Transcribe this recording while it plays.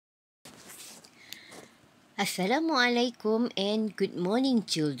Assalamualaikum and good morning,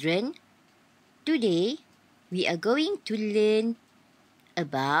 children. Today, we are going to learn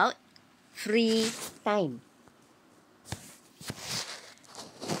about free time.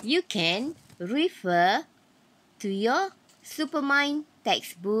 You can refer to your Supermind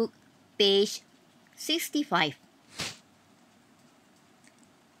textbook, page 65.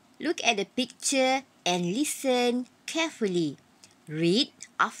 Look at the picture and listen carefully. Read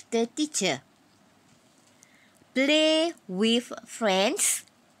after teacher. Play with friends.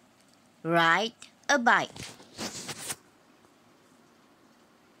 Ride a bike.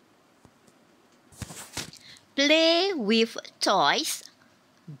 Play with toys.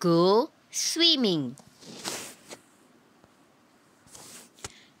 Go swimming.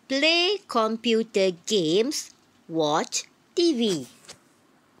 Play computer games. Watch TV.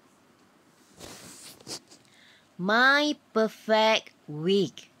 My perfect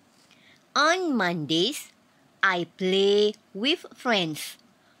week. On Mondays, I play with friends.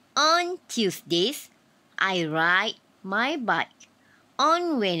 On Tuesdays, I ride my bike.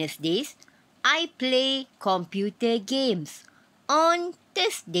 On Wednesdays, I play computer games. On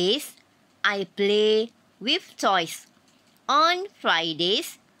Thursdays, I play with toys. On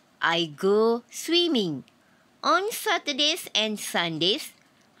Fridays, I go swimming. On Saturdays and Sundays,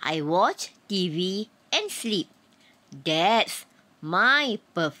 I watch TV and sleep. That's my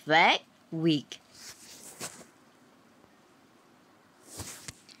perfect week.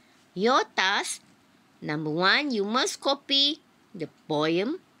 Your task, number 1, you must copy the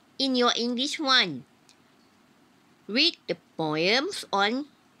poem in your English 1. Read the poems on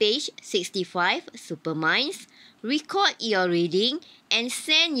page 65, Superminds. Record your reading and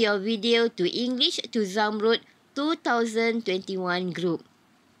send your video to English to Zamrud 2021 group.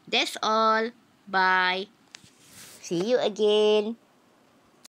 That's all. Bye. See you again.